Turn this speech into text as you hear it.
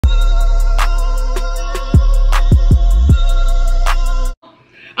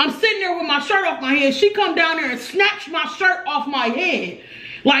there with my shirt off my head. She come down there and snatch my shirt off my head.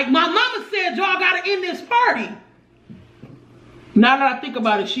 Like, my mama said, y'all gotta end this party. Now that I think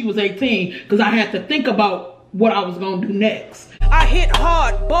about it, she was 18, because I had to think about what I was gonna do next. I hit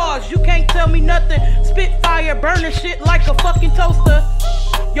hard, bars, you can't tell me nothing. Spitfire, burning shit like a fucking toaster.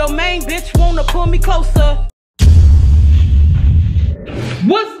 Your main bitch wanna pull me closer.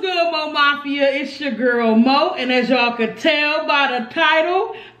 What's good, Mo Mafia? It's your girl Mo, and as y'all could tell by the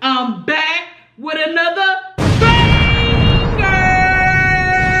title, I'm back with another banger.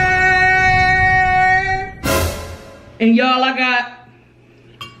 And y'all, I got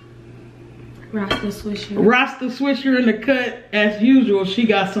Rasta Swisher in the cut as usual. She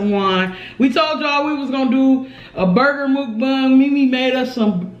got some wine. We told y'all we was gonna do a burger mukbang. Mimi made us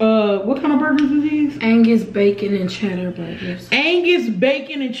some what kind of burgers is these? Angus bacon and cheddar burgers. Angus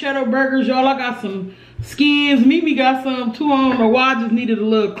bacon and cheddar burgers. Y'all, I got some skins. Mimi got some too. I don't know why. I just needed a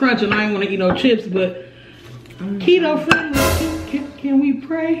little crunch and I ain't want to eat no chips, but keto friendly. Can we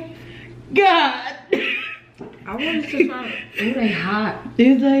pray? God. I wanted to try. Oh, they hot.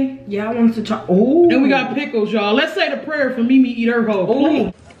 Is they? Yeah, I wanted to try. Oh. And we got pickles, y'all. Let's say the prayer for Mimi eat her whole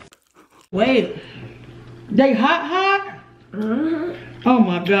plate. Wait. They hot? Oh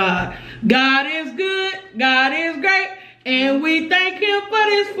my God. God is good. God is great. And we thank him for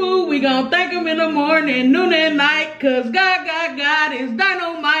this food. We gonna thank him in the morning, noon, and night. Cause God is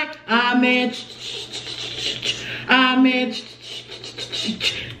dynamite. Amen. Amen.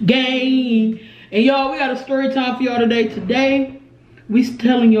 Gang. And y'all, we got a story time for y'all today. Today, we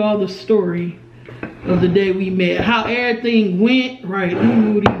telling y'all the story of the day we met. How everything went. Right, let me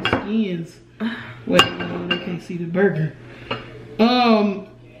move these skins. Wait, no, they can't see the burger.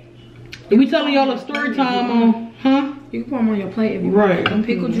 We telling y'all a story time on, huh? You can put them on your plate if you want. Them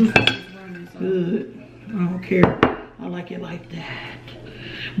pickle juice. Good. I don't care. I like it like that.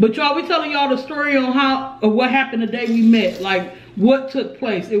 But y'all, we telling y'all the story on what happened the day we met. Like, what took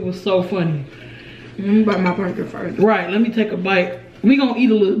place. It was so funny. Let me bite my burger first. Right, let me take a bite. We gonna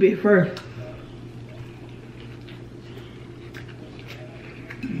eat a little bit first.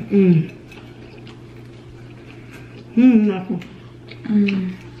 Nothing.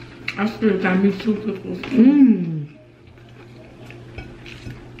 I still got me 2 pickles.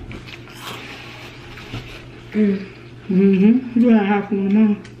 You gotta have one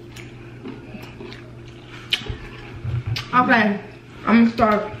more. Okay, I'm gonna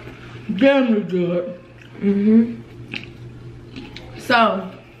start. Damn good. So,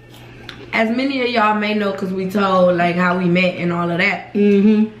 as many of y'all may know, because we told like how we met and all of that.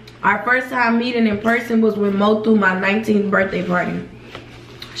 Our first time meeting in person was when Mo threw my 19th birthday party.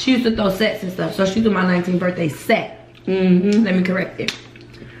 She used to throw sets and stuff, so she threw my 19th birthday set. Let me correct it.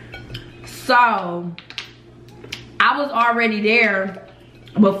 So, I was already there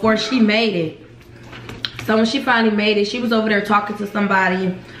before she made it. So when she finally made it, she was over there talking to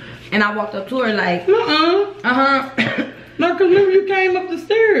somebody. And I walked up to her like, No, because remember you came up the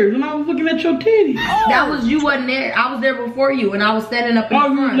stairs and I was looking at your titties. That was, you wasn't there. I was there before you and I was standing up in the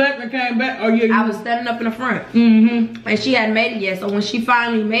front. Oh, you left and came back? Oh, yeah. I was standing up in the front. And she hadn't made it yet. So when she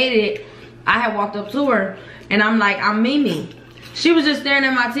finally made it, I had walked up to her and I'm like, I'm Mimi. She was just staring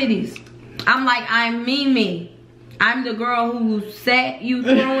at my titties. I'm like, I'm Mimi. I'm the girl who sat you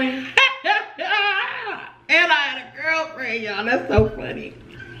throwing. And I had a girlfriend, y'all. That's so funny.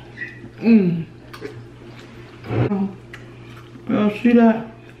 Y'all see that?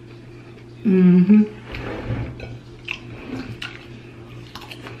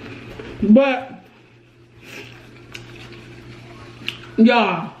 But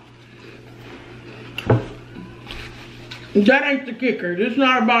y'all, that ain't the kicker. This is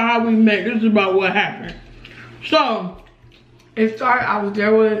not about how we met. This is about what happened. So it started, I was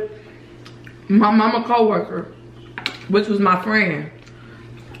there with my mama coworker, which was my friend.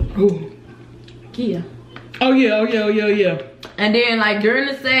 Who? Kia. Oh yeah. And then like during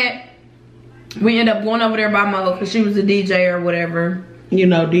the set, we ended up going over there by Mo because she was a DJ or whatever. You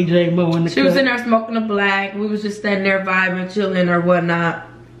know, DJ Mo in the She was in there smoking a black. We was just standing there vibing, chilling or whatnot.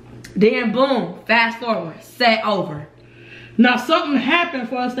 Then boom, fast forward, set over. Now something happened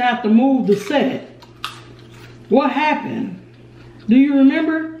for us to have to move the set. What happened? Do you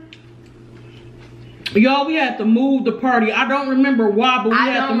remember? Y'all, we had to move the party. I don't remember why, but we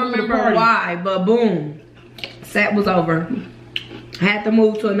had to move the party. I don't remember why, but boom, set was over. I had to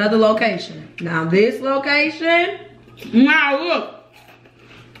move to another location. Now this location. Now look.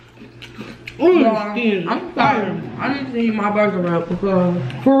 Ooh, I'm sorry. I need to eat my burger up because.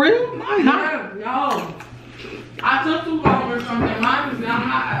 For real? Mine hot. No. I took too long or something. Mine is not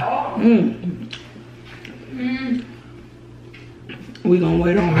hot at all. We gonna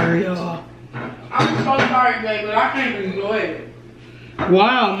wait on her, y'all. made, but I can't enjoy it.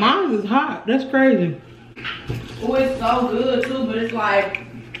 Wow, mine is hot. That's crazy. Oh, it's so good too, but it's like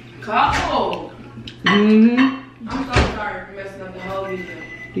cold. I'm so sorry for messing up the whole video.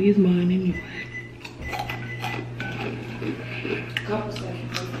 These mine anyway. Couple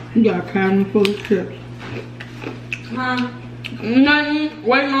seconds. You got kind of full of chips. Mom. Nothing.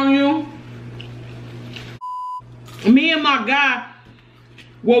 Waiting on you. Me and my guy,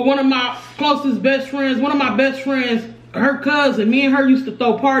 well, one of my closest best friends, her cousin, me and her used to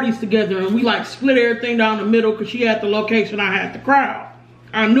throw parties together, and we like split everything down the middle because she had the location, I had the crowd.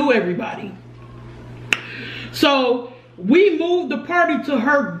 I knew everybody. So we moved the party to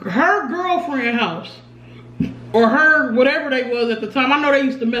her girlfriend's house. Or her, whatever they was at the time. I know they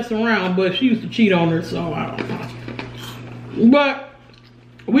used to mess around, but she used to cheat on her, so I don't know. But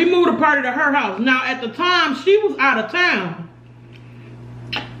we moved the party to her house. Now, at the time, she was out of town.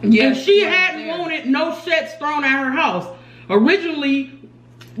 Yeah, and she hadn't wanted no sets thrown at her house. Originally,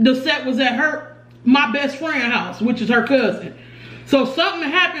 the set was at my best friend's house, which is her cousin. So something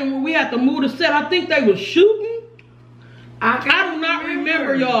happened where we had to move the set. I think they was shooting. I do not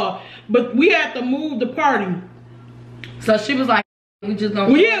remember y'all. But we had to move the party. So she was like, we just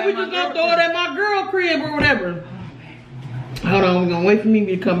gonna throw it at my girl crib or whatever. Hold on, we're gonna wait for me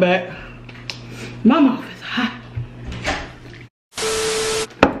to come back. My mouth is hot.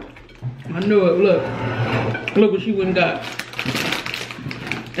 I knew it. Look what she went and got.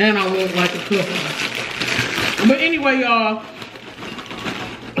 And I won't like a couple. But anyway, y'all.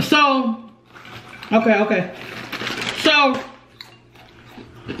 So, okay. So,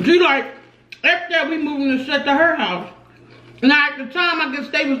 she like, after that we moving the set to her house. Now at the time, I guess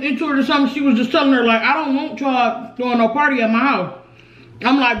they was into it or something. She was just telling her like, I don't want y'all throwing no party at my house.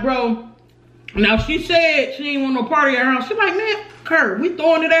 I'm like, bro. Now she said she didn't want no party at her house. She's like, man, Kurt, we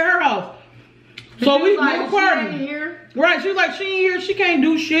throwing it at her house. So we moved the party. She ain't here. Right? She was like, she ain't here. She can't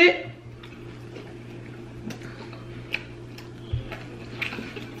do shit.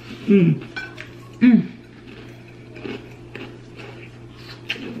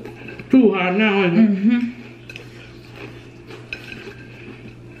 Too hot now, isn't it?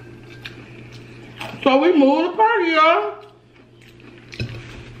 So we moved the party, y'all.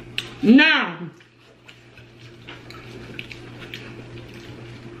 Now,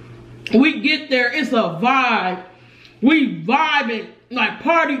 we get there, it's a vibe. We vibing, like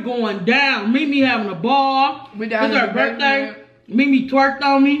party going down. Mimi having a ball. It's her birthday. Mimi twerked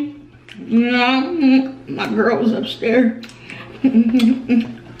on me. You know, my girl was upstairs.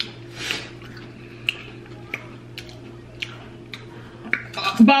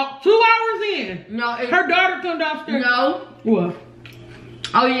 About 2 hours in, her daughter come downstairs. No. What?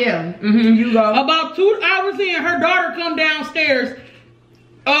 Oh yeah. You go. About 2 hours in, her daughter come downstairs.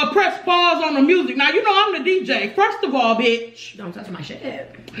 Press pause on the music. Now you know I'm the DJ. First of all, bitch. Don't touch my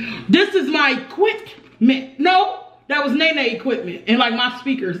shit. This is my equipment. No, that was Nene equipment and like my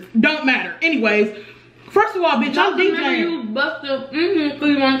speakers. Don't matter. Anyways, first of all, bitch, I'm DJing. You busted. Cause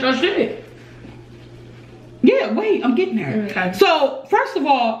you want your shit. Yeah, wait, I'm getting there. Okay. So, first of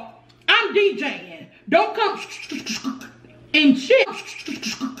all, I'm DJing. Don't come and shit.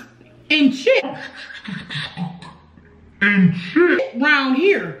 Around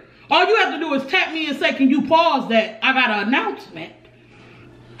here. All you have to do is tap me and say, can you pause that? I got an announcement.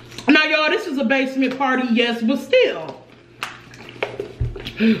 Now, y'all, this is a basement party, yes, but still.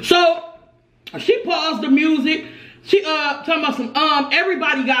 So, she paused the music. She talking about some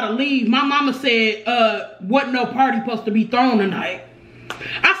everybody gotta leave. My mama said wasn't no party supposed to be thrown tonight.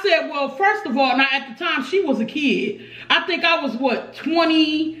 I said, well, first of all, now at the time she was a kid. I think I was what,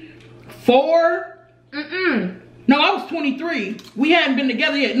 24? No, I was 23. We hadn't been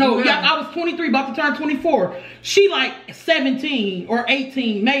together yet. No, yeah, I was 23, about to turn 24. She like 17 or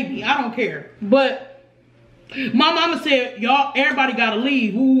 18, maybe. I don't care. But my mama said, y'all, everybody gotta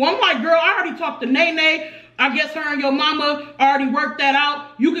leave. Ooh, I'm like, girl, I already talked to Nene. I guess her and your mama already worked that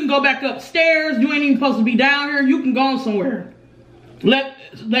out. You can go back upstairs. You ain't even supposed to be down here. You can go on somewhere. Left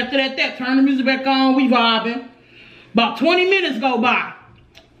it at that. Turn the music back on. We vibing. About 20 minutes go by.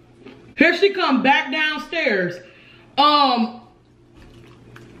 Here she come back downstairs. What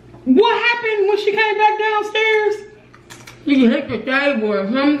happened when she came back downstairs? She hit the table or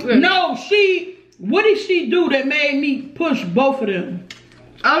something. No, what did she do that made me push both of them?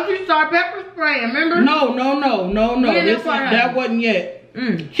 Oh, she started pepper spraying, remember? No. That wasn't yet.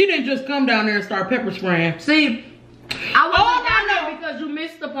 She didn't just come down there and start pepper spraying. See, I wasn't down there because you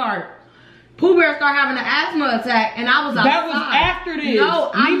missed the part. Pooh Bear started having an asthma attack, and I was outside. That was after this.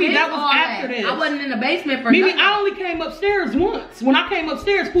 No, Mimi, that was after this. I wasn't in the basement for Mimi, nothing. I only came upstairs once. When I came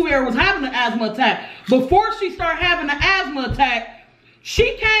upstairs, Pooh Bear was having an asthma attack. Before she started having an asthma attack,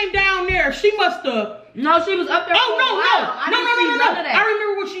 she came down there. She must have. No, she was up there. Oh, no. I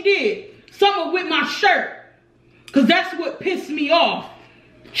remember what she did. Something with my shirt. Because that's what pissed me off.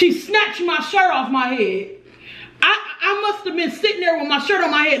 She snatched my shirt off my head. I must have been sitting there with my shirt on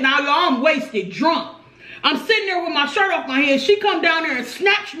my head. Now, y'all, I'm wasted, drunk. I'm sitting there with my shirt off my head. She come down there and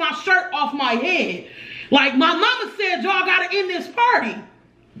snatched my shirt off my head. Like, my mama said, y'all got to end this party.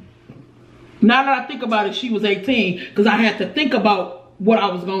 Now that I think about it, she was 18. Because I had to think about what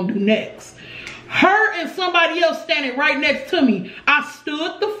I was going to do next. Her and somebody else standing right next to me. I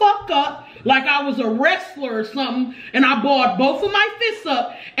stood the fuck up like I was a wrestler or something. And I balled both of my fists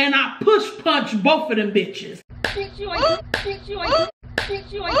up. And I punched both of them bitches.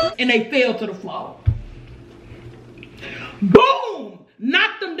 And they fell to the floor. Boom!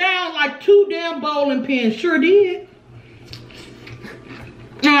 Knocked them down like 2 damn bowling pins. Sure did.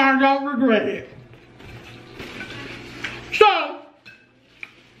 And I don't regret it. So,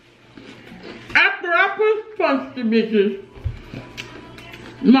 after I punched the bitches,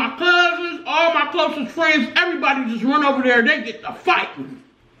 my cousins, all my closest friends, everybody just run over there. They get to fighting.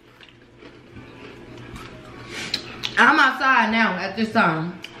 I'm outside now at this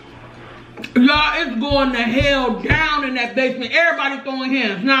time. Y'all, it's going to hell down in that basement. Everybody throwing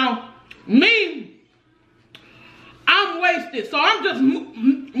hands. Now, me, I'm wasted. So I'm just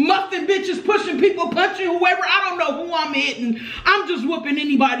muffing bitches, pushing people, punching whoever. I don't know who I'm hitting. I'm just whooping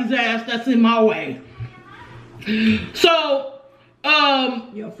anybody's ass that's in my way. So,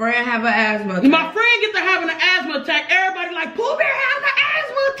 your friend have an asthma attack. My friend gets to having an asthma attack. Everybody like, Pooh Bear have an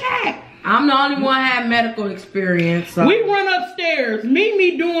asthma attack. I'm the only one had medical experience. So. We run upstairs.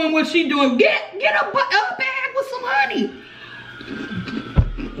 Mimi doing what she doing. Get a bag with some honey.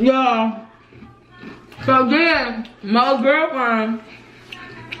 Y'all. So then, my girlfriend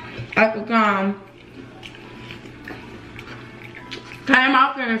at the time came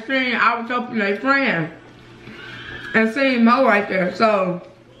out there and seen I was helping a friend. And seen Mo right there. So,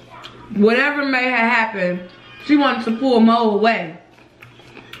 whatever may have happened, she wanted to pull Mo away.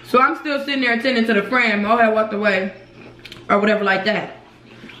 So I'm still sitting there attending to the friend. Mo had walked away. Or whatever like that.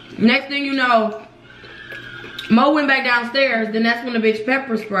 Next thing you know, Mo went back downstairs. Then that's when the bitch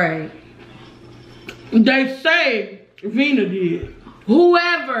pepper sprayed. They say Vina did.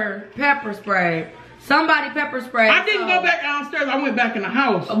 Whoever pepper sprayed. Somebody pepper sprayed. I didn't go back downstairs. I went back in the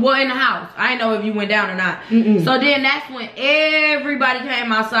house. Well, in the house. I didn't know if you went down or not. So then that's when everybody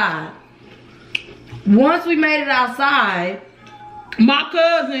came outside. Once we made it outside, my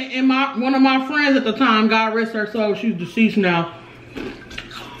cousin and one of my friends at the time, God rest her soul, she's deceased now.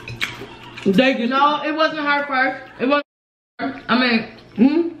 No, it wasn't her first. It wasn't her. I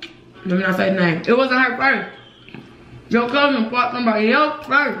mean, let me not say the name. It wasn't her first. Your cousin fought somebody else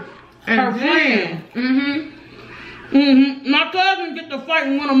first. And her friend. My cousin get to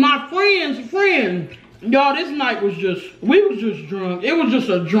fighting one of my friends. Y'all, this night was just, we was just drunk. It was just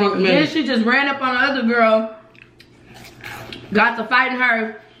a drunk mess. Then she just ran up on the other girl. Got to fighting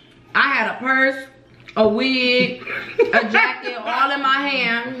her. I had a purse, a wig, a jacket, all in my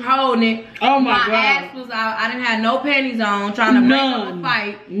hand, holding it. Oh my God. My ass was out. I didn't have no panties on, trying to break up a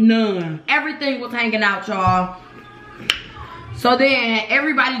fight. None. Everything was hanging out, y'all. So then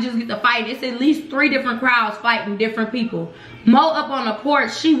everybody just get to fight. It's at least 3 different crowds fighting different people. Mo up on the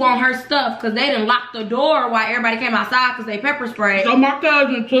porch, she want her stuff because they didn't lock the door while everybody came outside because they pepper sprayed. So my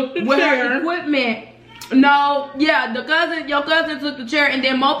cousin took the with chair. Her equipment. No, yeah, your cousin took the chair and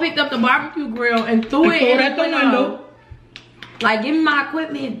then Mo picked up the barbecue grill and threw it in the window. Like, give me my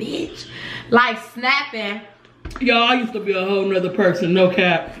equipment, bitch. Like, snapping. Y'all, I used to be a whole nother person, no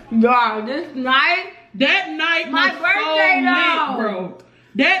cap. Y'all, this night. That night my was birthday, so lit, bro.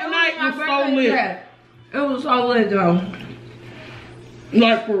 That night was so lit. It was so lit, though.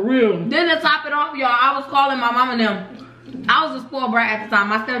 Like, for real. Then to top it off, y'all, I was calling my mom and them. I was a spoiled brat at the time.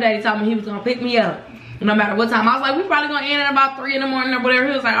 My stepdaddy told me he was going to pick me up. No matter what time. I was like, we probably going to end at about 3 in the morning or whatever.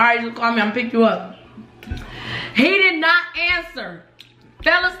 He was like, all right, just call me. I'm going to pick you up. He did not answer.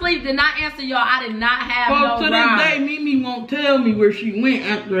 Fell asleep, did not answer, y'all. I did not have no ride. To this day, Mimi won't tell me where she went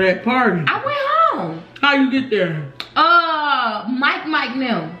after that party. I went home. How you get there? Mike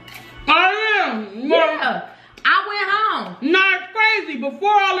Mill. Oh, yeah. Yeah. I went home. Nah, it's crazy.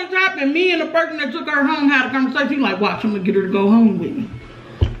 Before all this happened, me and the person that took her home had a conversation. He's like, watch, I'm going to get her to go home with me.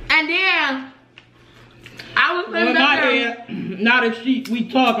 And then, I was in my head, now that we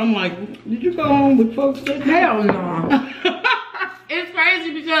talk, I'm like, did you go home with folks that hell no. It's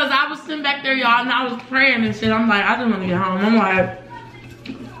crazy because I was sitting back there, y'all, and I was praying and shit. I'm like, I just want to get home. I'm like,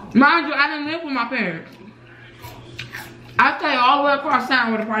 mind you, I didn't live with my parents. I stayed all the way across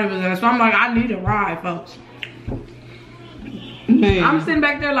town where the party was at, so I'm like, I need a ride, folks. Man. I'm sitting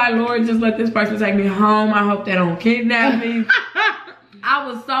back there like, Lord, just let this person take me home. I hope they don't kidnap me. I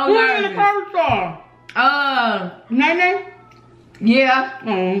was so nervous. Who in the car? Nene? Yeah.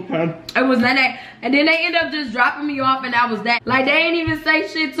 Oh, okay. It was Nene. And then they ended up just dropping me off, and that was that. Like, they ain't even say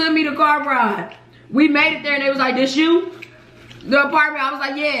shit to me, the car ride. We made it there, and they was like, this you? The apartment. I was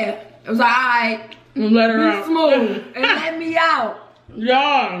like, yeah. It was like, all right. Let her out. Smooth. And let me out.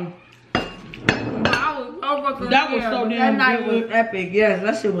 Yeah. That was so damn good. That night was epic. Yes,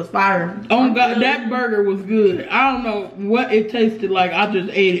 that shit was fire. Oh God, that burger was good. I don't know what it tasted like. I just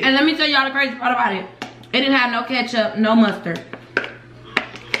ate it. And let me tell y'all the crazy part about it. It didn't have no ketchup, no mustard.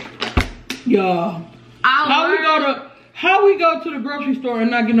 Yeah. How we go to the grocery store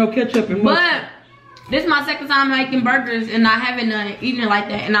and not get no ketchup and mustard? But this is my second time making burgers and I haven't eaten it like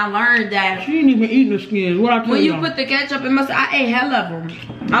that. And I learned that she ain't even eating the skins. What I tell when you put the ketchup and mustard, I ate hell of them.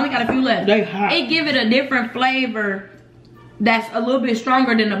 I only got a few left. They hot. It give it a different flavor that's a little bit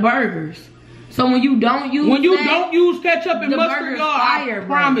stronger than the burgers. So when you don't use ketchup and mustard, y'all, I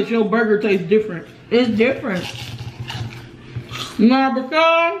promise your burger tastes different. It's different. Nah,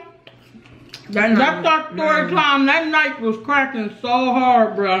 because that's our story time. That night was cracking so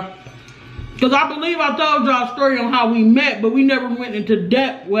hard, bruh. Because I believe I told y'all a story on how we met, but we never went into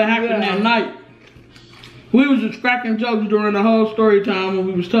depth what happened that night. We was just cracking jokes during the whole story time when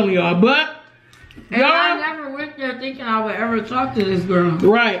we was telling y'all. But y'all, I never went there thinking I would ever talk to this girl.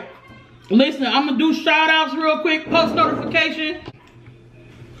 Right. Listen, I'm going to do shout outs real quick. Post notification.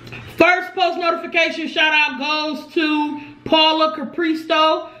 First post notification shout out goes to Paula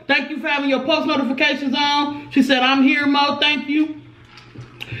Capristo. Thank you for having your post notifications on. She said, I'm here, Mo. Thank you.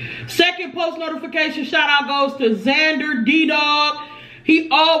 Second post notification shout out goes to Xander D-Dog. He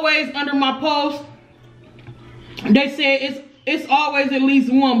always under my post. They said it's always at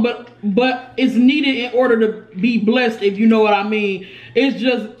least one, but it's needed in order to be blessed, if you know what I mean. It's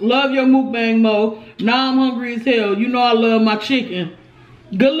just love your mukbang, Mo. Now I'm hungry as hell. You know I love my chicken.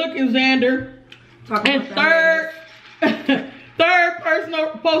 Good looking, Xander. And third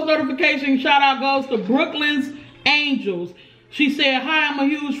post notification shout out goes to Brooklyn's Angels. She said, hi, I'm a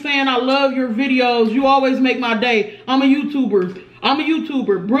huge fan. I love your videos. You always make my day. I'm a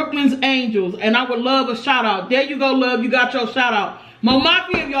YouTuber, Brooklyn's Angels, and I would love a shout out. There you go, love. You got your shout out. Mo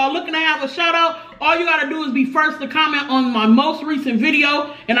Mafia, if y'all looking to have a shout out, all you got to do is be first to comment on my most recent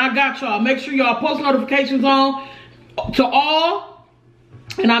video, and I got y'all. Make sure y'all post notifications on to all,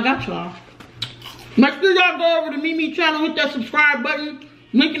 and I got y'all. Make sure y'all go over to Mimi channel, hit that subscribe button,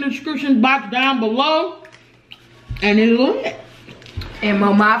 link in the description box down below. And it's lit. And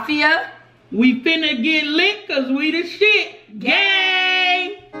Mo Mafia, we finna get lit cause we the shit. Gang!